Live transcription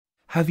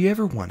Have you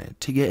ever wanted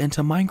to get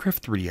into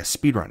Minecraft 3DS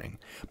speedrunning,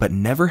 but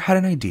never had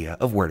an idea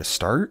of where to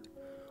start?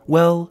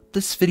 Well,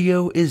 this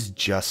video is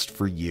just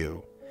for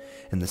you.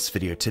 In this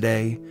video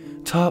today,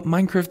 top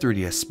Minecraft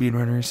 3DS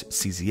speedrunners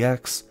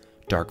CZX,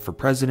 Dark for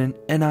President,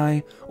 and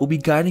I will be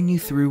guiding you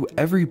through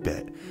every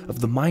bit of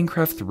the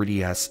Minecraft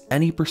 3DS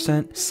any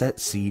 % set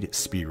seed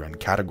speedrun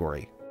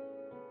category.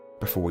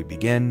 Before we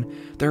begin,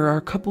 there are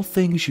a couple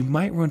things you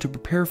might want to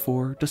prepare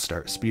for to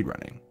start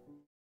speedrunning.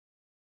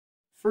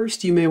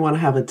 First, you may want to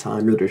have a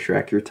timer to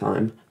track your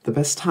time. The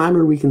best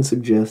timer we can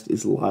suggest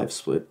is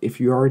LiveSplit. If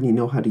you already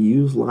know how to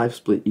use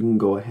LiveSplit, you can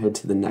go ahead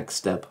to the next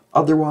step.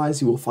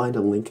 Otherwise, you will find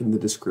a link in the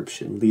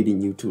description leading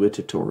you to a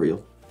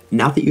tutorial.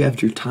 Now that you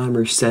have your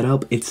timer set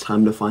up, it's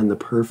time to find the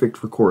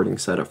perfect recording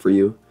setup for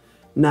you.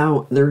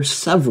 Now, there are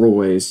several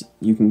ways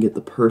you can get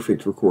the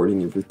perfect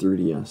recording of your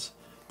 3DS.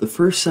 The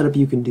first setup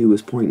you can do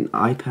is point an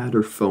iPad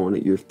or phone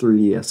at your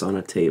 3DS on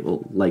a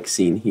table, like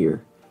seen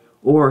here.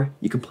 Or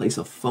you can place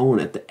a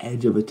phone at the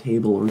edge of a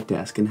table or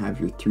desk and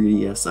have your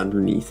 3DS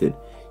underneath it.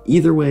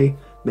 Either way,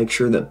 make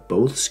sure that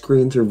both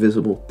screens are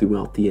visible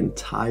throughout the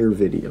entire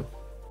video.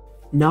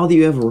 Now that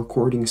you have a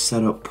recording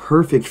set up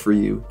perfect for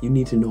you, you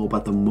need to know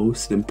about the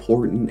most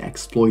important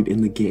exploit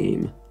in the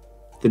game,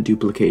 the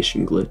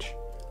duplication glitch.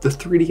 The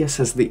 3DS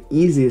has the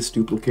easiest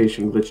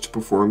duplication glitch to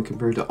perform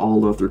compared to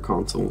all other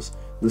consoles.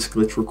 This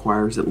glitch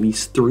requires at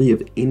least 3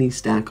 of any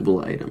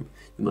stackable item.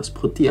 You must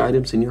put the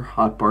items in your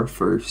hotbar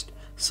first,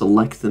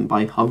 select them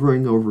by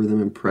hovering over them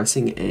and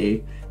pressing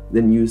A,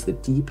 then use the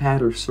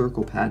D-pad or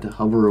circle pad to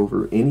hover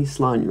over any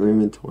slot in your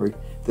inventory,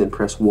 then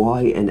press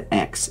Y and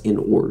X in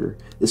order.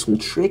 This will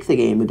trick the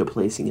game into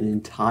placing an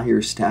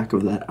entire stack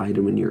of that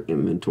item in your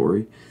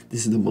inventory.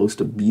 This is the most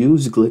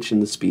abused glitch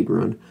in the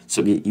speedrun,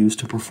 so get used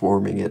to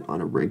performing it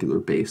on a regular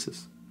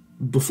basis.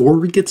 Before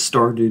we get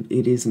started,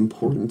 it is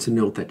important to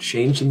note that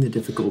changing the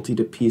difficulty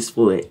to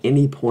peaceful at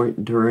any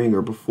point during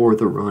or before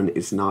the run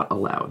is not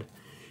allowed.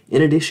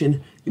 In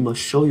addition, you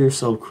must show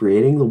yourself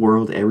creating the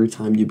world every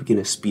time you begin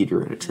a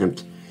speedrun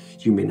attempt.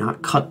 You may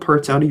not cut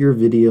parts out of your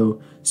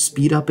video,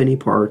 speed up any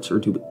parts, or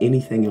do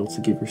anything else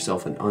to give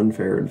yourself an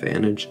unfair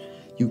advantage.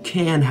 You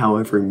can,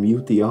 however,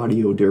 mute the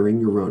audio during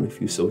your run if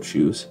you so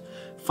choose.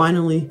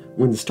 Finally,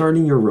 when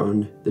starting your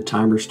run, the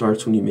timer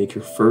starts when you make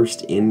your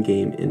first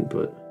in-game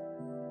input.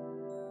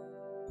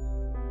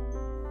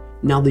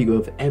 Now that you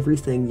have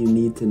everything you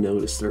need to know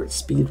to start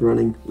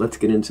speedrunning, let's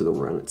get into the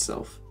run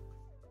itself.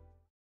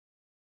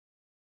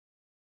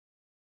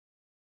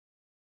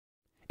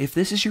 If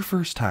this is your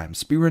first time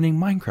speedrunning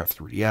Minecraft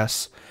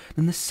 3DS,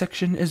 then this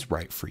section is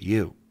right for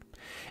you.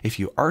 If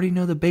you already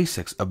know the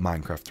basics of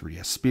Minecraft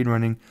 3DS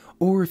speedrunning,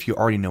 or if you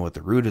already know what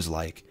the route is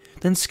like,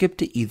 then skip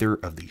to either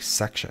of these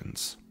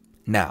sections.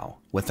 Now,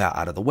 with that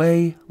out of the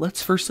way,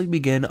 let's firstly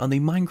begin on the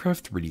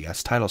Minecraft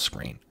 3DS title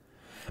screen.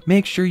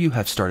 Make sure you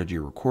have started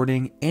your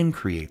recording and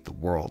create the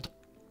world.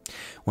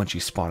 Once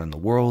you spawn in the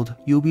world,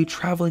 you'll be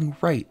traveling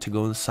right to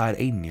go inside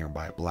a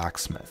nearby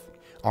blacksmith.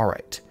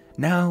 Alright,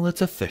 now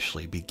let's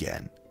officially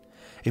begin.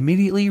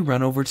 Immediately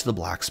run over to the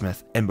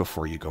blacksmith, and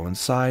before you go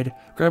inside,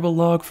 grab a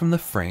log from the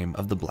frame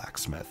of the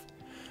blacksmith.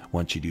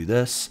 Once you do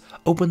this,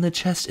 open the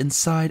chest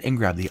inside and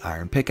grab the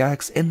iron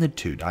pickaxe and the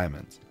 2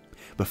 diamonds.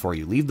 Before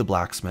you leave the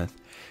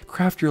blacksmith,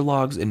 craft your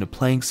logs into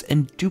planks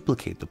and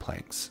duplicate the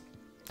planks.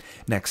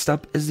 Next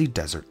up is the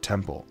desert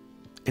temple.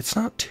 It's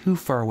not too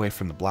far away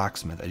from the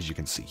blacksmith as you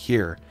can see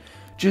here,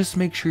 just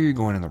make sure you're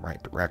going in the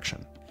right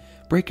direction.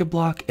 Break a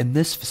block in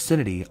this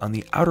vicinity on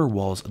the outer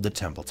walls of the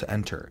temple to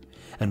enter,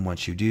 and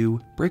once you do,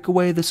 break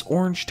away this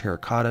orange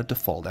terracotta to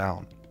fall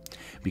down.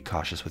 Be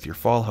cautious with your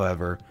fall,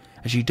 however,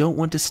 as you don't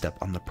want to step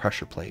on the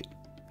pressure plate.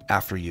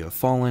 After you have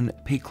fallen,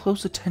 pay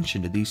close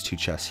attention to these 2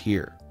 chests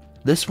here.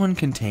 This one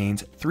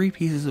contains 3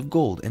 pieces of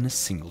gold in a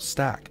single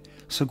stack,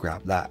 so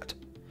grab that.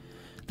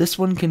 This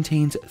one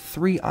contains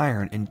 3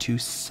 iron in 2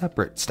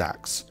 separate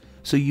stacks,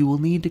 so you will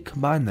need to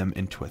combine them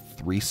into a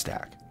 3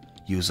 stack.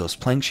 Use those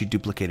planks you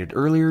duplicated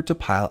earlier to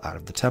pile out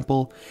of the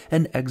temple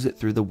and exit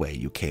through the way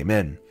you came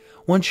in.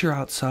 Once you're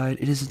outside,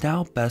 it is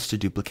now best to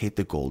duplicate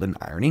the gold and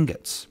iron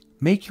ingots.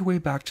 Make your way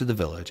back to the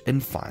village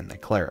and find the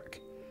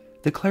cleric.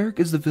 The cleric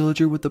is the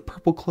villager with the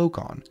purple cloak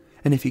on,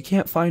 and if you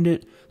can't find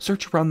it,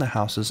 search around the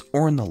houses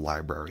or in the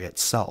library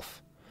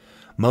itself.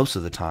 Most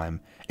of the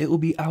time, it will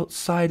be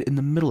outside in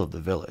the middle of the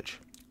village.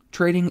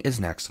 Trading is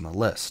next on the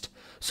list,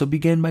 so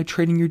begin by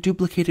trading your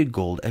duplicated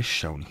gold as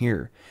shown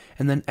here,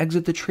 and then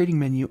exit the trading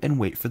menu and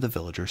wait for the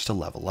villagers to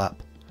level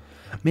up.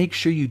 Make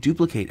sure you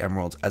duplicate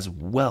emeralds as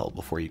well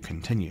before you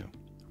continue.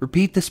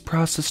 Repeat this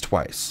process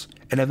twice,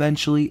 and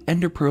eventually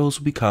ender pearls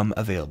will become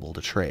available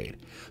to trade,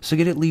 so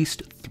get at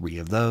least 3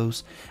 of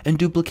those, and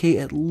duplicate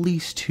at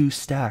least 2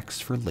 stacks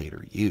for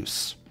later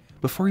use.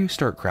 Before you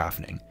start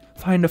crafting,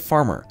 find a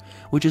farmer,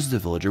 which is the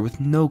villager with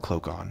no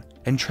cloak on,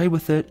 and trade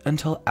with it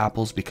until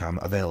apples become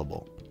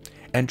available,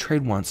 and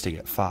trade once to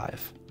get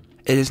 5.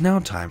 It is now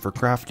time for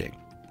crafting.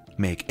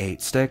 Make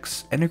 8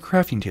 sticks and a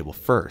crafting table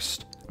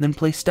first, then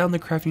place down the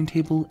crafting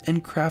table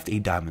and craft a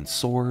diamond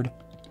sword,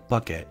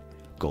 bucket,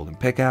 golden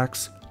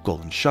pickaxe,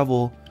 golden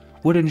shovel,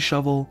 wooden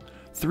shovel,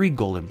 3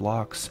 golden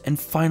blocks, and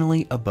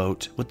finally a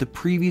boat with the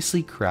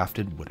previously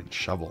crafted wooden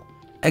shovel.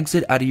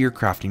 Exit out of your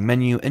crafting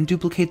menu and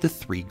duplicate the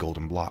 3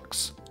 golden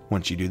blocks.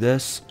 Once you do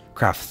this,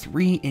 craft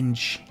 3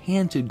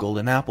 enchanted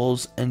golden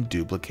apples and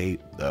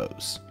duplicate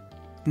those.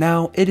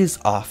 Now it is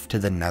off to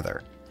the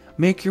Nether.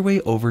 Make your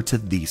way over to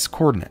these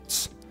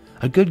coordinates.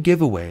 A good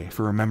giveaway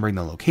for remembering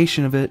the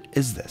location of it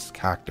is this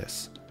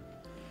cactus.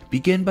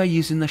 Begin by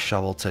using the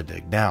shovel to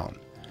dig down.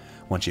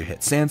 Once you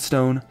hit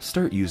sandstone,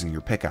 start using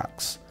your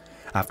pickaxe.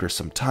 After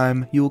some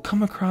time, you will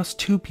come across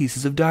 2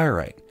 pieces of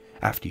diorite.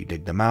 After you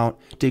dig them out,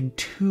 dig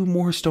 2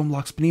 more stone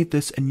blocks beneath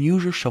this and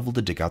use your shovel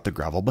to dig out the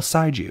gravel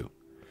beside you.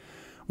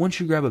 Once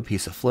you grab a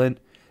piece of flint,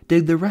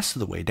 dig the rest of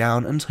the way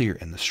down until you're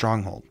in the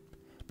stronghold.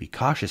 Be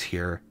cautious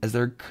here, as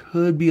there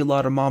could be a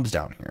lot of mobs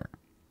down here.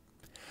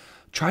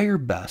 Try your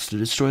best to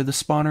destroy the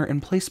spawner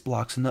and place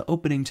blocks in the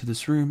opening to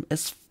this room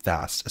as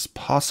fast as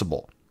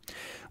possible.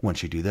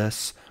 Once you do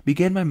this,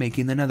 begin by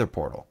making the Nether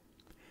portal.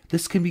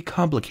 This can be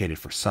complicated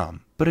for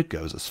some, but it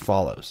goes as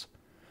follows.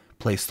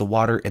 Place the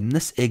water in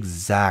this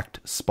exact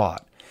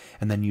spot,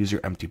 and then use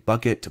your empty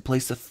bucket to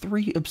place the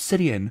 3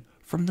 obsidian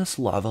from this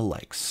lava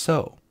like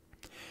so.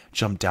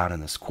 Jump down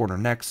in this corner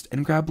next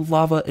and grab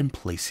lava and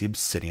place the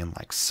obsidian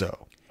like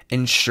so.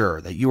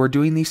 Ensure that you are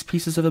doing these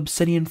pieces of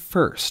obsidian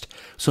first,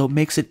 so it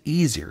makes it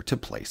easier to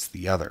place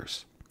the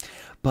others.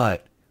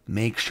 But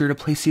make sure to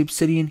place the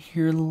obsidian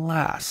here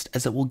last,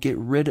 as it will get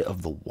rid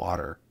of the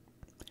water.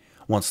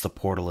 Once the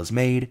portal is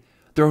made,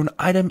 throw an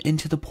item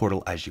into the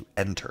portal as you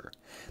enter.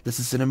 This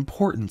is an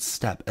important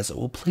step, as it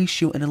will place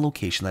you in a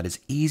location that is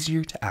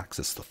easier to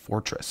access the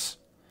fortress.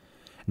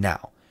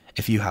 Now,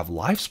 if you have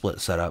life split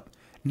set up,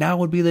 now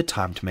would be the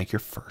time to make your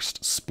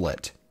first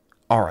split.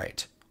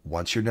 Alright,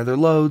 once your Nether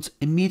loads,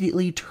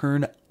 immediately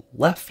turn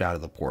left out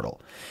of the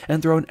portal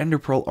and throw an ender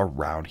pearl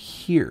around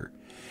here.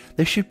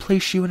 This should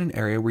place you in an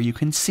area where you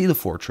can see the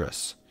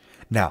fortress.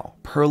 Now,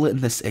 pearl it in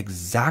this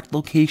exact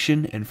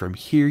location, and from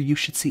here you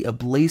should see a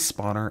blaze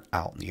spawner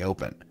out in the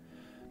open.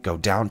 Go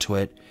down to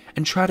it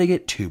and try to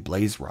get 2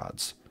 blaze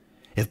rods.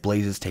 If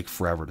blazes take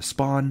forever to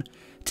spawn,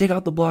 take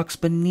out the blocks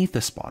beneath the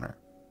spawner.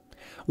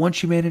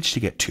 Once you manage to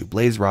get 2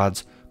 blaze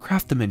rods,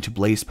 craft them into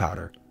blaze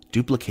powder,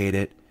 duplicate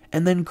it,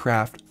 and then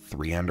craft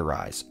 3 ender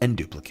eyes and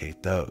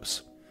duplicate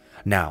those.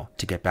 Now,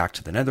 to get back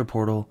to the Nether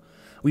portal,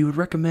 we would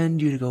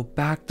recommend you to go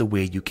back the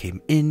way you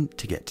came in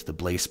to get to the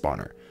blaze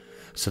spawner.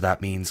 So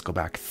that means go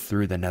back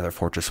through the Nether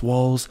fortress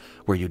walls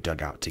where you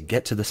dug out to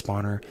get to the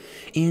spawner,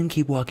 and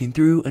keep walking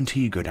through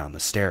until you go down the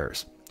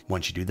stairs.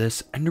 Once you do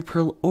this, ender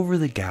pearl over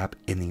the gap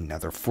in the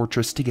Nether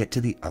fortress to get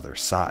to the other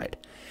side.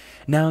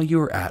 Now you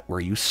are at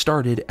where you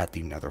started at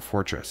the Nether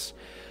fortress.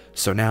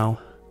 So now,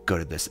 go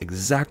to this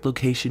exact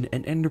location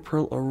and ender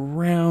pearl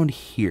around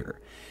here,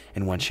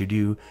 and once you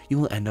do, you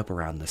will end up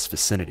around this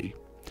vicinity.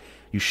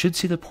 You should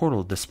see the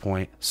portal at this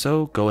point,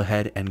 so go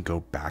ahead and go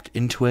back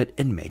into it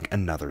and make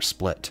another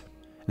split.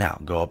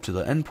 Now go up to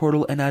the end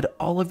portal and add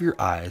all of your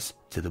eyes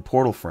to the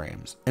portal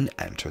frames and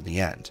enter the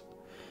end.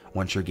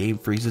 Once your game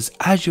freezes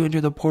as you enter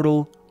the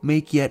portal,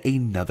 make yet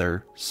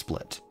another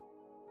split.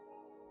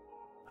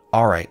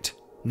 Alright,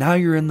 now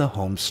you're in the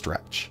home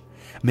stretch.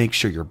 Make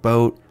sure your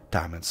boat,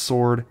 diamond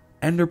sword,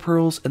 ender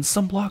pearls, and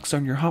some blocks are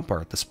on your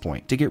hotbar at this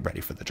point to get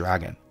ready for the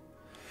dragon.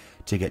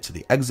 To get to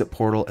the exit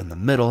portal in the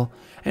middle,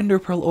 ender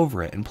pearl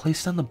over it and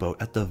place down the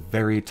boat at the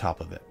very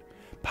top of it.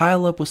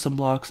 Pile up with some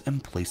blocks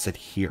and place it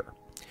here.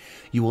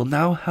 You will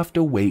now have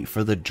to wait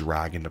for the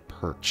dragon to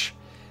perch.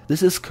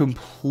 This is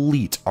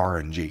complete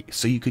RNG,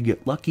 so you could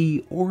get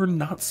lucky or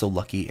not so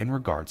lucky in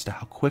regards to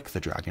how quick the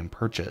dragon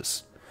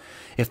perches.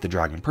 If the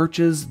dragon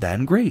perches,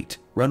 then great,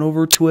 run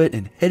over to it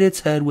and hit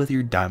its head with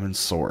your diamond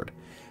sword.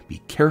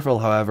 Be careful,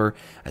 however,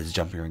 as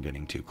jumping or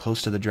getting too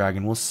close to the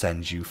dragon will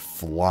send you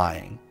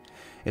flying.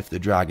 If the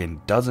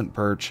dragon doesn't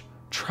perch,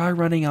 try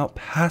running out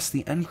past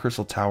the end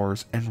crystal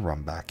towers and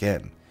run back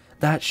in.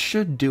 That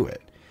should do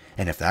it,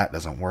 and if that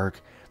doesn't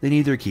work, then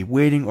either keep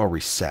waiting or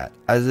reset,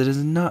 as it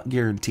is not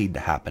guaranteed to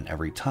happen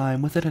every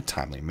time within a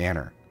timely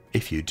manner.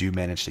 If you do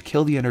manage to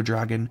kill the ender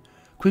dragon,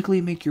 quickly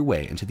make your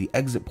way into the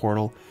exit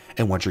portal,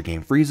 and once your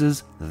game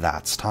freezes,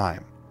 that's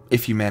time.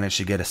 If you manage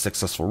to get a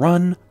successful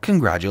run,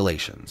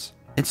 congratulations.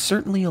 It's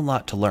certainly a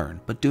lot to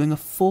learn, but doing a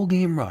full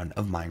game run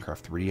of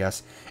Minecraft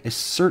 3DS is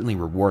certainly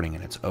rewarding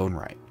in its own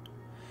right.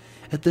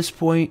 At this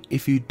point,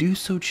 if you do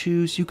so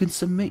choose, you can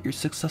submit your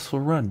successful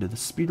run to the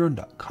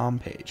speedrun.com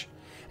page,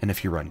 and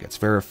if your run gets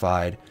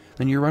verified,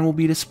 then your run will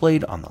be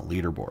displayed on the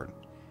leaderboard.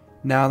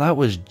 Now that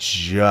was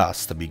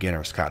just the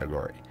beginners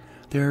category.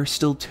 There are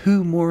still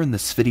 2 more in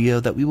this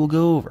video that we will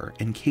go over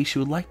in case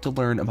you would like to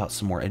learn about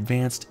some more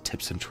advanced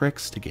tips and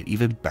tricks to get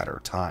even better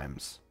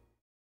times.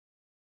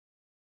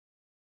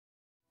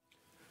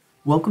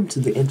 Welcome to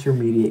the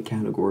intermediate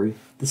category.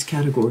 This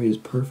category is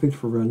perfect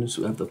for runners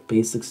who have the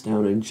basics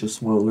down and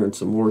just want to learn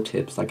some more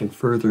tips that can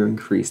further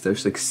increase their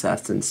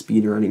success in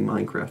speedrunning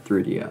Minecraft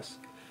 3DS.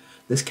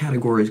 This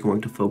category is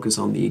going to focus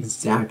on the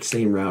exact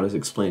same route as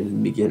explained in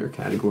the beginner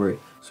category,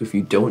 so if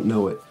you don't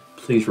know it,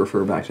 please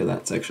refer back to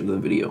that section of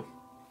the video.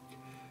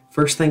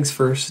 First things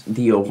first,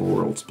 the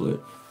overworld split.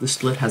 This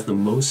split has the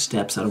most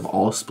steps out of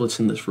all splits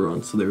in this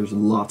run, so there's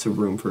lots of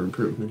room for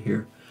improvement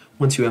here.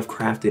 Once you have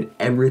crafted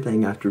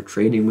everything after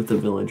trading with the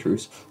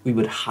villagers, we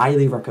would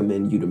highly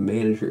recommend you to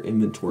manage your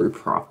inventory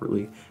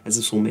properly, as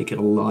this will make it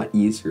a lot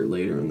easier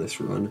later in this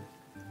run.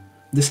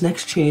 This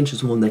next change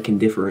is one that can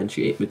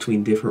differentiate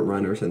between different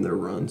runners and their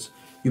runs.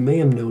 You may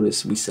have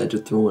noticed we said to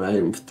throw an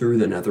item through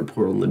the nether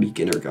portal in the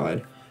beginner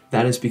guide.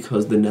 That is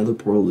because the nether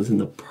portal is in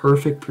the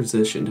perfect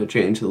position to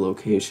change the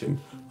location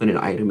when an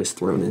item is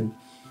thrown in.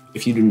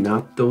 If you do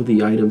not throw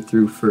the item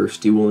through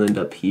first, you will end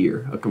up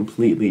here, a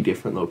completely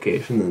different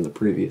location than the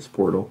previous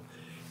portal.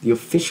 The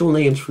official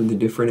names for the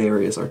different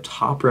areas are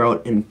top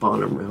route and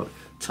bottom route.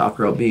 Top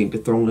route being to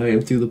throw an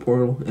item through the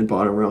portal, and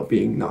bottom route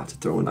being not to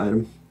throw an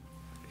item.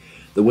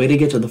 The way to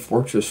get to the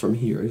fortress from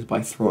here is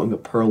by throwing a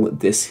pearl at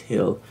this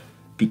hill.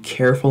 Be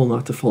careful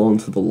not to fall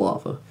into the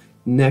lava.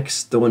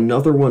 Next, throw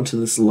another one to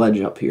this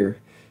ledge up here.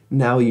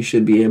 Now you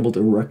should be able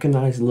to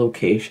recognize the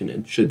location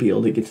and should be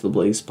able to get to the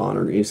blaze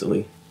spawner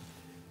easily.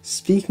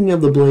 Speaking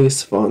of the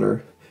blaze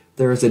spawner,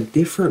 there is a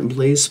different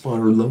blaze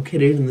spawner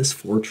located in this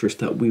fortress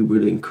that we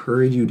would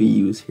encourage you to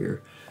use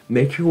here.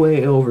 Make your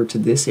way over to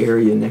this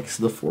area next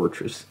to the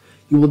fortress.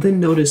 You will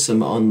then notice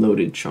some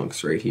unloaded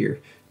chunks right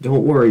here.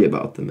 Don't worry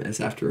about them, as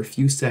after a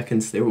few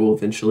seconds they will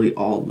eventually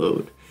all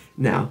load.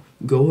 Now,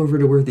 go over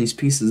to where these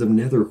pieces of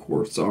nether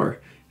quartz are,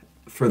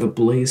 for the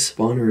blaze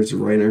spawner is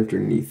right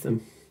underneath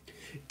them.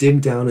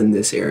 Dig down in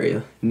this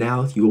area.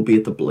 Now you will be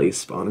at the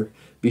blaze spawner.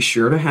 Be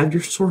sure to have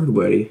your sword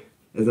ready,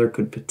 as there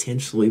could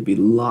potentially be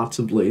lots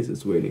of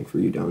blazes waiting for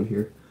you down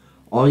here.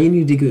 All you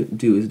need to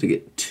do is to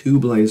get 2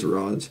 blaze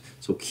rods,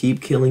 so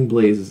keep killing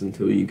blazes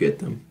until you get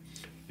them.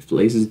 If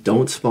blazes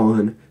don't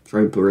spawn,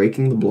 try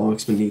breaking the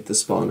blocks beneath the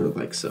spawner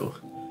like so.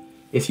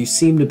 If you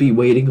seem to be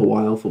waiting a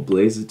while for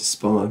blazes to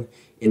spawn,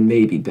 it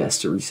may be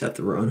best to reset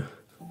the run.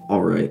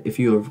 Alright, if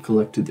you have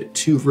collected the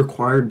 2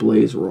 required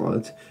blaze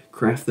rods,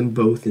 craft them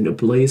both into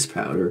blaze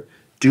powder,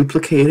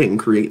 duplicate it and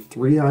create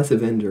 3 eyes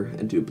of ender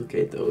and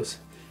duplicate those.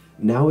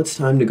 Now it's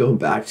time to go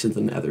back to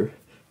the nether.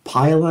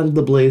 Pile out of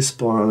the blaze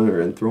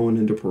spawner and throw an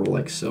ender pearl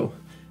like so.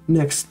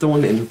 Next, throw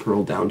an ender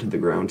pearl down to the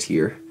ground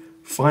here.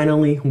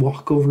 Finally,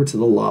 walk over to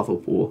the lava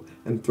pool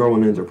and throw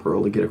an ender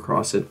pearl to get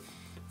across it.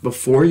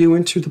 Before you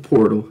enter the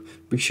portal,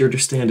 be sure to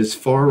stand as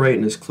far right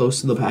and as close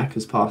to the back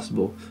as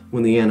possible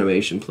when the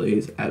animation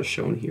plays, as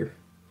shown here.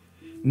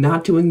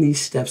 Not doing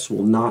these steps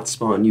will not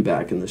spawn you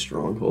back in the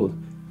stronghold.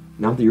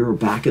 Now that you're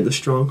back at the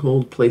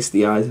stronghold, place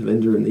the eyes of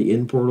ender in the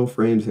end portal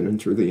frames and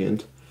enter the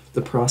end.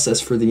 The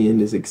process for the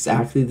end is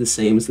exactly the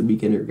same as the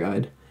beginner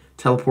guide.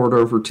 Teleport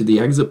over to the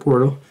exit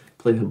portal,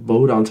 place a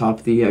boat on top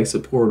of the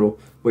exit portal,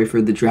 wait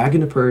for the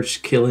dragon to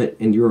perch, kill it,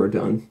 and you are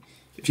done.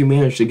 If you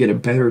manage to get a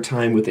better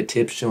time with the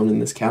tips shown in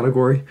this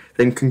category,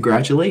 then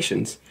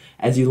congratulations!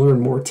 As you learn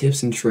more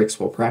tips and tricks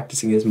while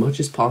practicing as much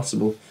as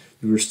possible,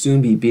 you will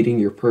soon be beating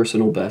your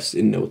personal best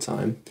in no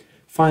time.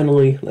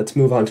 Finally, let's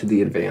move on to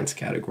the advanced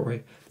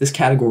category. This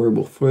category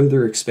will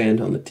further expand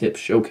on the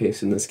tips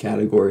showcased in this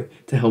category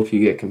to help you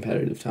get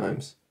competitive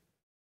times.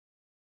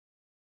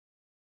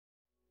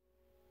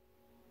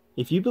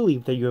 If you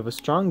believe that you have a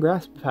strong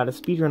grasp of how to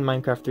speedrun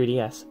Minecraft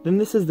 3DS, then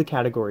this is the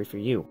category for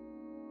you.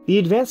 The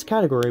advanced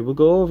category will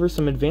go over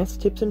some advanced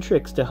tips and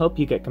tricks to help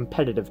you get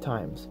competitive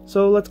times,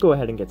 so let's go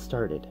ahead and get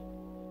started.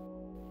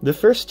 The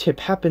first tip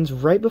happens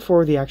right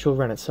before the actual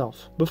run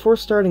itself. Before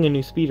starting a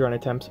new speedrun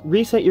attempt,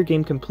 reset your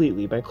game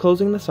completely by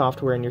closing the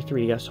software in your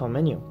 3DS home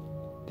menu.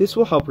 This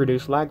will help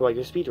reduce lag while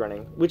you're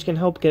speedrunning, which can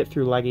help get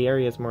through laggy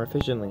areas more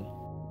efficiently.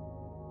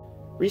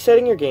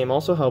 Resetting your game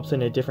also helps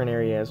in a different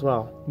area as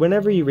well.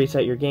 Whenever you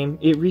reset your game,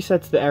 it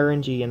resets the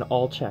RNG in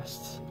all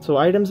chests, so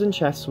items and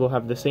chests will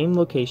have the same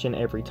location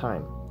every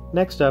time.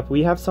 Next up,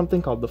 we have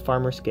something called the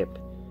farmer skip.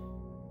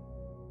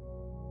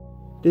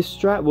 This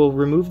strat will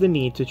remove the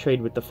need to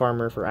trade with the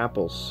farmer for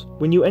apples.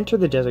 When you enter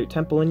the desert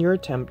temple in your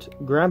attempt,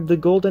 grab the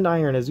gold and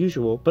iron as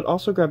usual, but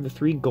also grab the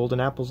 3 golden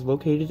apples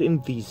located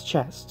in these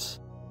chests.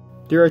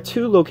 There are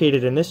 2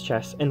 located in this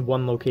chest and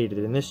 1 located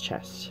in this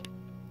chest.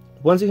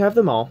 Once you have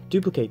them all,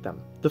 duplicate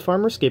them. The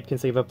farmer skip can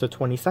save up to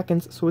 20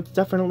 seconds, so it's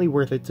definitely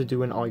worth it to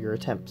do in all your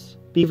attempts.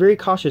 Be very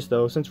cautious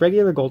though, since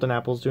regular golden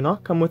apples do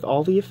not come with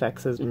all the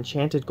effects as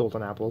enchanted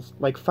golden apples,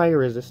 like fire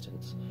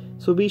resistance,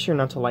 so be sure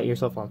not to light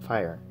yourself on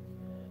fire.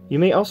 You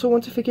may also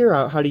want to figure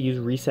out how to use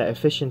reset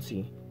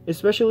efficiency,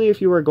 especially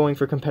if you are going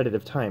for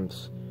competitive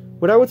times.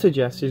 What I would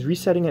suggest is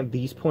resetting at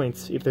these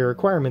points if their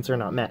requirements are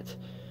not met.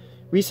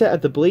 Reset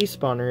at the blaze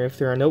spawner if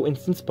there are no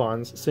instant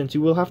spawns, since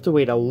you will have to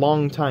wait a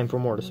long time for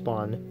more to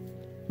spawn.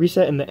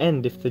 Reset in the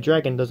end if the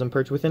dragon doesn't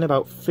perch within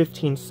about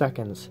 15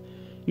 seconds.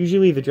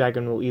 Usually the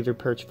dragon will either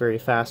perch very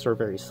fast or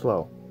very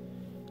slow.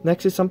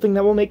 Next is something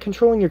that will make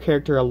controlling your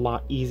character a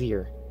lot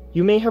easier.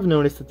 You may have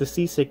noticed that the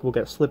seasick will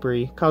get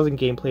slippery, causing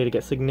gameplay to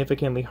get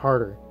significantly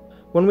harder.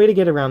 One way to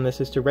get around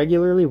this is to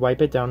regularly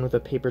wipe it down with a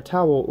paper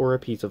towel or a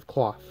piece of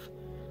cloth.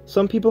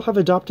 Some people have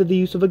adopted the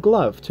use of a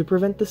glove to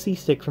prevent the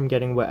seasick from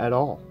getting wet at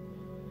all.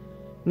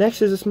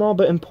 Next is a small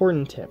but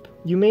important tip.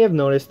 You may have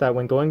noticed that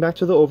when going back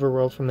to the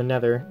overworld from the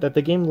Nether, that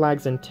the game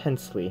lags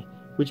intensely,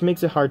 which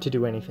makes it hard to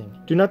do anything.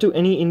 Do not do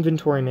any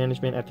inventory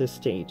management at this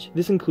stage.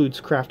 This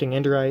includes crafting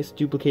ender eyes,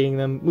 duplicating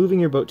them, moving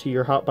your boat to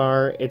your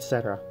hotbar,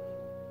 etc.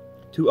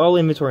 Do all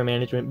inventory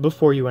management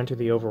before you enter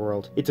the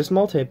overworld. It's a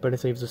small tip, but it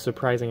saves a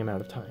surprising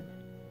amount of time.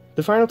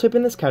 The final tip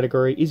in this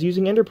category is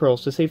using ender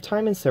pearls to save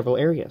time in several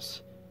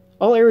areas.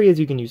 All areas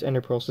you can use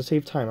ender pearls to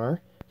save time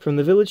are, from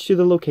the village to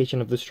the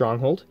location of the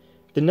stronghold,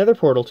 the nether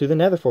portal to the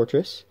nether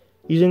fortress,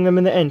 using them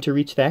in the end to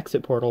reach the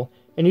exit portal,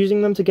 and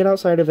using them to get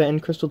outside of the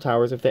end crystal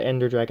towers if the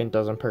ender dragon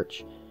doesn't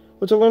perch.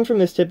 What to learn from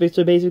this tip is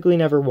to basically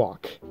never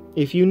walk.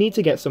 If you need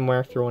to get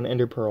somewhere, throw an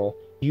ender pearl.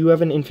 You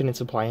have an infinite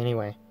supply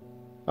anyway.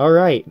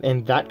 Alright,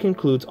 and that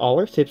concludes all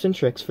our tips and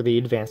tricks for the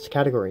advanced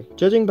category.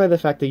 Judging by the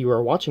fact that you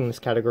are watching this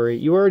category,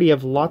 you already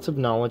have lots of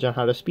knowledge on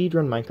how to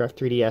speedrun Minecraft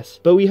 3DS,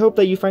 but we hope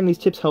that you find these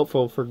tips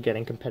helpful for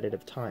getting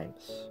competitive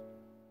times.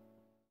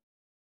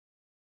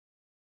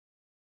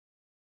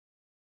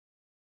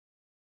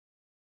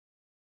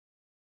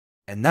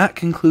 And that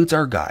concludes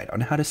our guide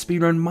on how to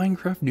speedrun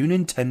Minecraft New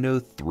Nintendo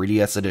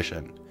 3DS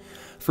Edition.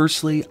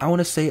 Firstly, I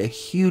want to say a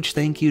huge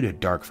thank you to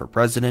Dark for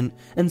President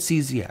and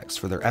CZX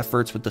for their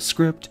efforts with the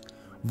script,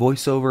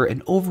 voiceover,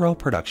 and overall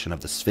production of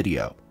this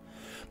video.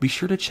 Be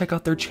sure to check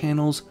out their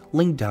channels,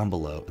 linked down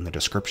below in the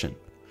description.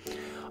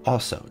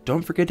 Also,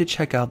 don't forget to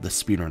check out the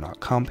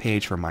speedrun.com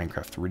page for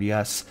Minecraft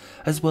 3DS,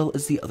 as well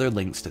as the other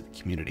links to the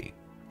community.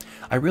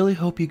 I really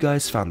hope you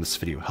guys found this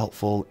video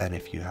helpful, and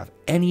if you have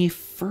any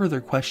further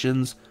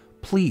questions,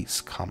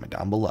 please comment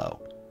down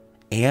below.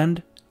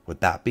 And with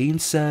that being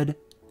said,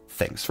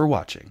 thanks for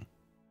watching.